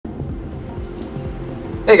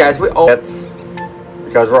Hey guys, we all it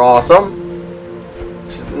because we're awesome.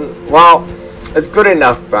 Well, it's good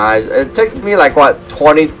enough, guys. It takes me like what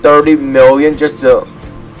 20-30 million just to.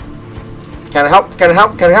 Can I help? Can I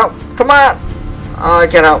help? Can I help? Come on! Oh, I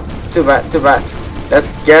can't help. Too bad. Too bad.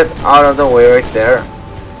 Let's get out of the way right there.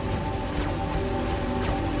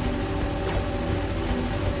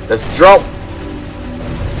 Let's jump.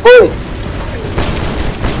 Boom!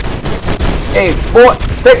 Hey, boy,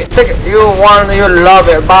 take it. You want it, you love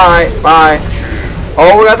it. Bye, bye.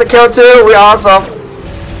 Oh, we got the kill too. We awesome.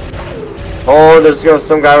 Oh, there's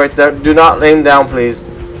some guy right there. Do not lay him down, please.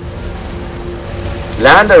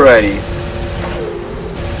 Land already.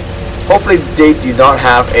 Hopefully they do not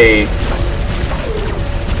have a.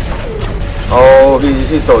 Oh,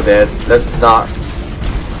 he's so dead. Let's not.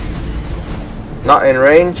 Not in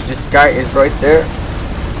range. This guy is right there.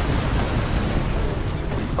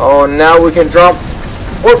 Oh, now we can jump.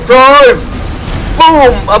 Warp drive!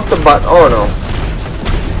 Boom! Up the butt. Oh no.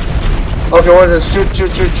 Okay, what is this? Shoot,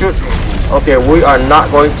 shoot, shoot, shoot. Okay, we are not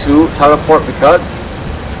going to teleport because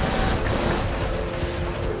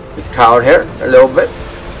it's cowed here a little bit.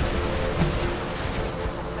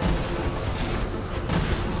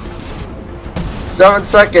 Seven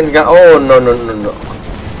seconds. Oh no, no, no, no.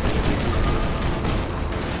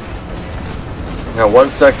 Now 1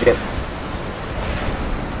 second.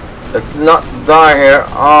 Let's not die here.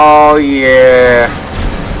 Oh yeah.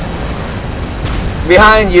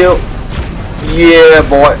 Behind you. Yeah,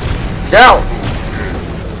 boy. Down.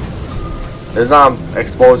 Let's not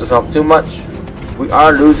expose yourself too much. We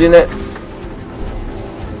are losing it.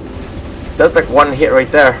 That's like one hit right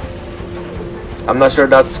there. I'm not sure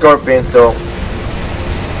that's Scorpion, so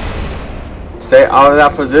stay out of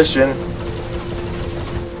that position.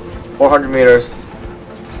 400 meters.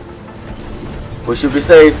 We should be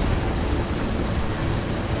safe.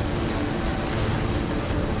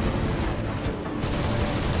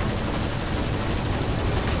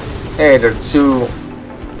 Hey, they're too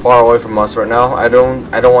far away from us right now. I don't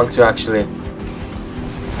want to actually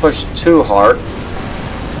push too hard.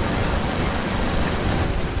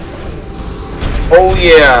 Oh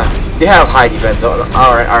yeah, they have high defense. All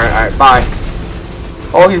right, bye.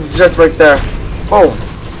 Oh, he's just right there. Oh,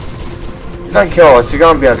 he's gonna kill us. He's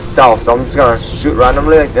gonna be on stealth, so I'm just gonna shoot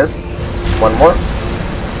randomly like this. One more.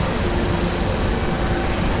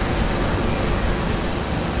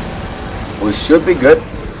 We should be good.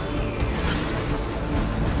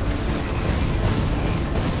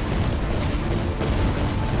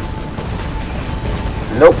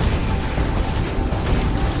 Nope.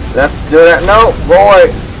 Let's do that. No,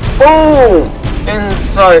 boy. Boom!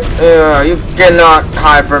 Inside. You cannot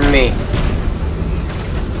hide from me.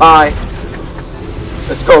 Bye.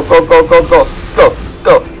 Let's go, go, go, go, go, go,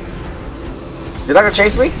 go. You're not gonna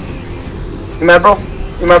chase me? You mad, bro?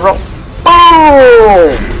 You mad, bro?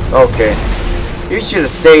 Boom! Okay. You should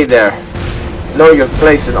have stayed there. Know your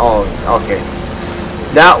place and all. Okay.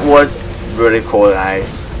 That was really cool,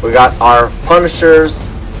 guys. We got our Punishers.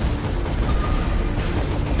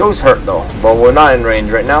 Those hurt though, but we're not in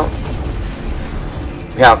range right now.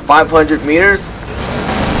 We have 500 meters.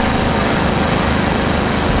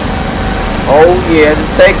 Oh yeah,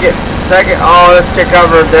 just take it. Take it. Oh, let's get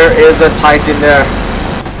covered. There is a Titan there.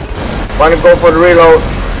 Want to go for the reload.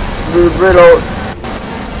 Reload.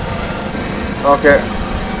 Okay.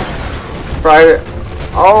 Try it.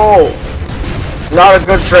 Oh, not a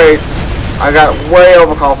good trade. I got way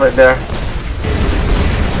overconfident there.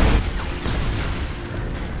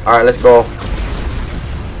 Alright, let's go.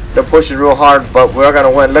 They're pushing real hard, but we're gonna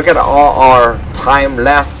win. Look at all our time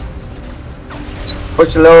left.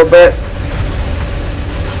 Push a little bit.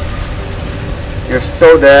 You're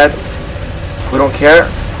so dead. We don't care.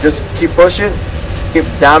 Just keep pushing. Keep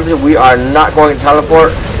damaging. We are not going to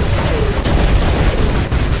teleport.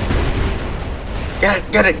 Get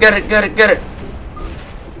it, get it, get it, get it, get it.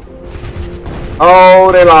 Oh,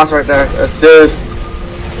 they lost right there. Assist.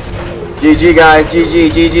 GG, guys. GG,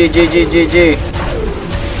 GG, GG, GG.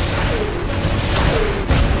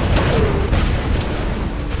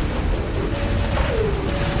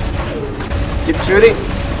 Keep shooting.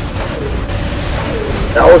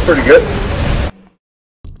 That was pretty good.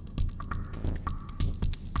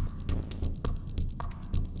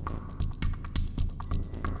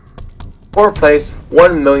 Fourth place,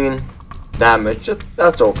 1 million damage.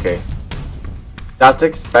 That's okay. That's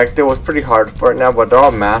expected. It was pretty hard for it now, but they're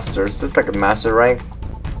all masters. Just like a master rank.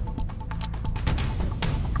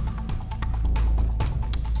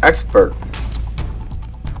 Expert.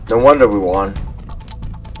 No wonder we won.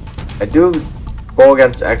 I do go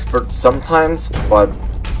against experts sometimes, but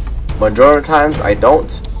majority of times I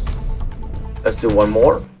don't. Let's do one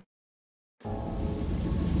more.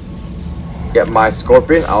 Get my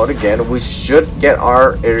Scorpion out again. We should get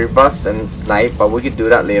our Erebus and Snipe, but we could do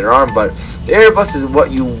that later on. But the Erebus is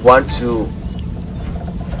what you want to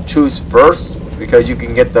choose first, because you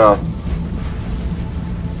can get the...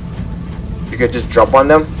 You can just jump on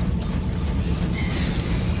them.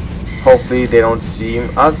 Hopefully they don't see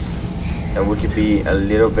us, and we could be a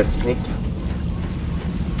little bit sneaky.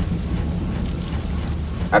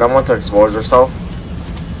 I don't want to expose ourselves.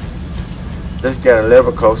 Let's get a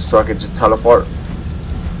little bit close so I can just teleport.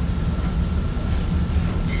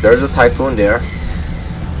 There's a Typhoon there.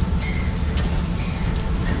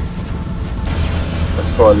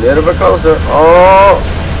 Let's go a little bit closer. Oh!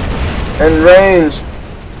 In range.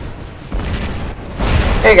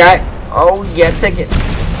 Hey guy. Oh yeah, take it.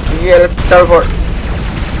 Yeah, let's teleport.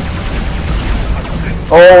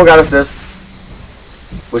 Oh, we got assist.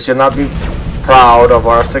 We should not be proud of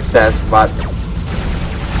our success, but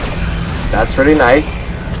that's really nice.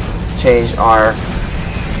 Change our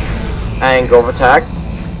angle of attack.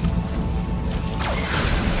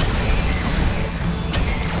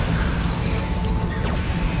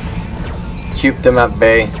 Keep them at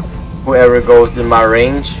bay. Whoever goes in my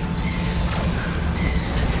range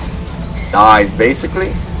dies,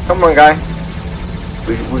 basically. Come on, guy.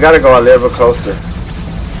 We gotta go a little bit closer.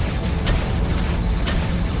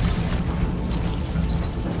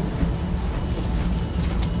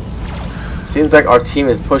 Seems like our team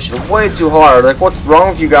is pushing way too hard. Like, what's wrong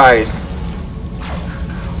with you guys?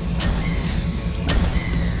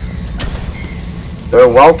 They're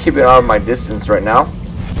well keeping out of my distance right now.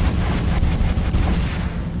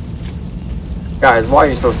 Guys, why are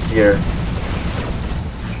you so scared?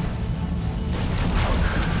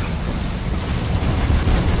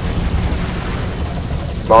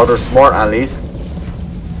 Well, they're smart at least.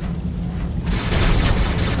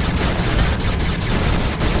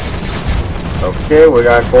 Okay, we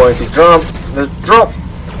are going to jump. Let's jump.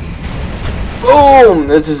 Boom!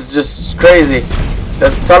 This is just crazy.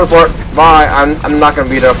 Let's teleport. Bye. I'm not gonna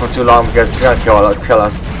be there for too long because it's gonna kill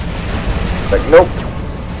us. Like, nope.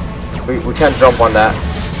 We can't jump on that.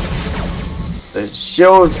 The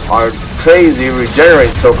shields are crazy.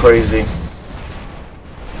 Regenerate so crazy.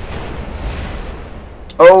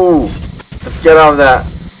 Oh, let's get out of that.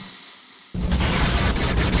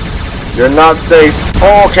 You're not safe.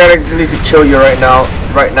 Oh, okay, I need to kill you right now,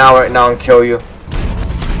 and kill you.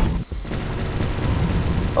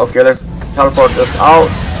 Okay, let's teleport this out.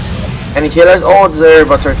 Any healers? Oh, there's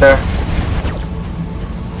Erebus right there.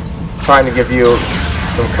 Trying to give you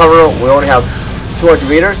some cover. We only have 200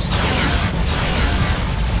 meters.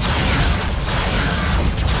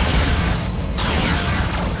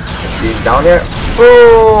 Let's be down here.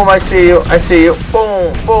 Boom! I see you. I see you.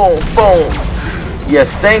 Boom! Boom! Boom!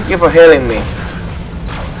 Yes, thank you for healing me.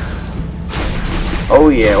 Oh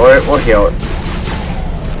yeah, we're healed.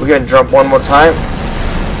 We can jump one more time.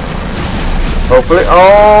 Hopefully.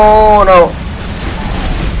 Oh no!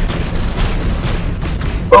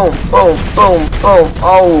 Boom! Boom! Boom! Boom!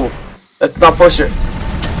 Oh! Let's not push it.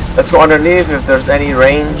 Let's go underneath if there's any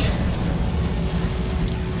range.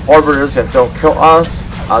 Orbiters can still kill us.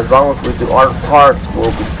 As long as we do our part,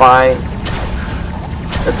 we'll be fine.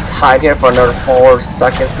 Let's hide here for another 4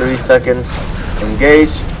 seconds, 3 seconds.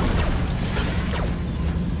 Engage.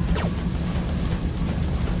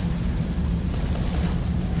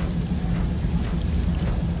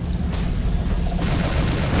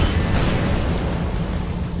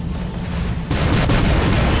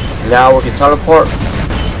 Now we can teleport.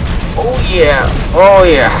 Oh yeah! Oh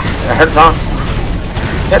yeah! That hurts, huh?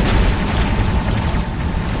 Hit.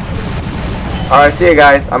 Alright, see you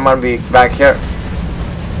guys. I'm gonna be back here.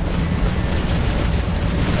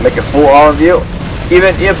 Make a fool out of you.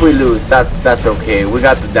 Even if we lose, that's okay. We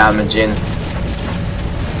got the damage in.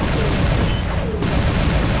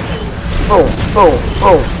 Boom, boom,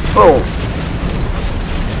 boom, boom.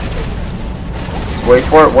 Let's wait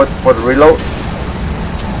for it. Wait for the reload.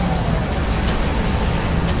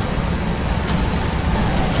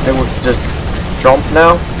 I think we can just jump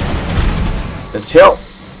now. Let's heal.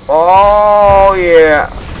 Oh yeah.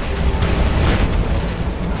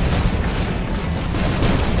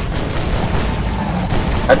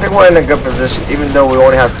 I think we're in a good position, even though we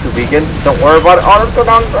only have 2 beacons. Don't worry about it. Oh, let's go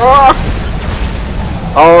down.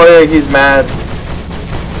 Oh yeah, he's mad.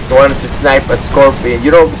 He wanted to snipe a scorpion.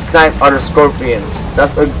 You don't snipe other scorpions.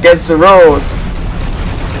 That's against the rules.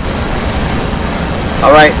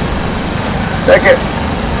 Alright. Take it.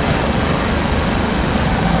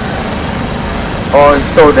 Oh, he's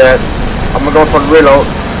so dead. I'm gonna go for the reload.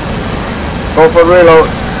 Go for the reload.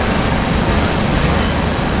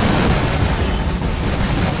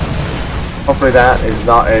 Hopefully that is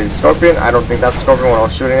not a Scorpion. I don't think that's Scorpion when I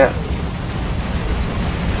was shooting it.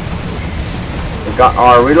 We got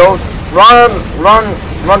our reloads. Run! Run!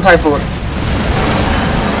 Run, Typhoon!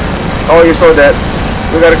 Oh, you're so dead.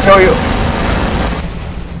 We gotta kill you.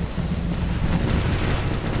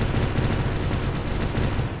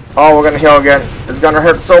 Oh, we're gonna heal again. It's gonna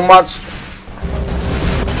hurt so much.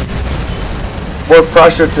 More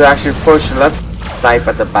pressure to actually push. Let's snipe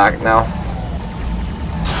at the back now.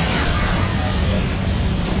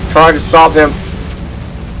 Try to stop him.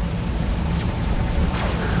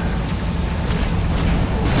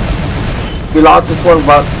 We lost this one,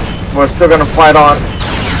 but we're still gonna fight on.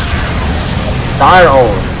 Dire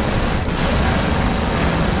Oath.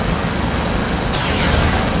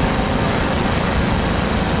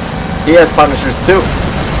 He has Punishers too.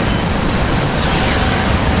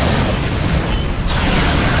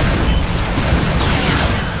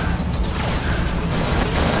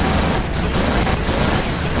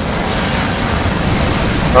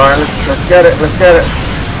 Alright, let's get it, let's get it.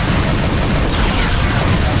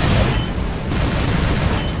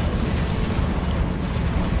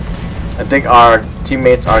 I think our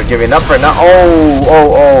teammates are giving up right now.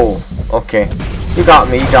 Oh. Okay. You got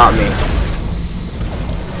me, you got me.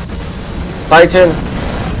 Titan.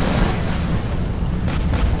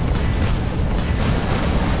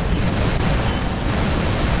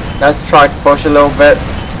 Let's try to push a little bit.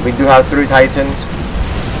 We do have 3 Titans,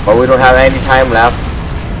 but we don't have any time left.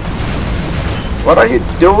 What are you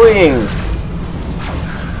doing?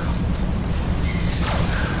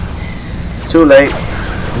 It's too late.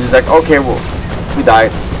 He's like, okay, well, we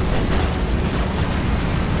died.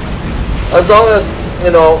 As long as, you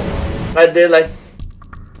know, I did like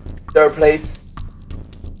 3rd place,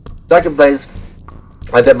 2nd place,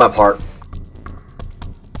 I did my part.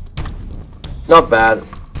 Not bad.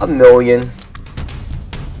 1 million.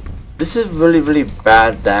 This is really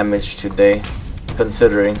bad damage today,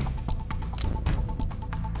 considering.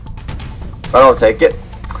 But I'll take it.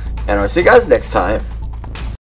 And I'll see you guys next time.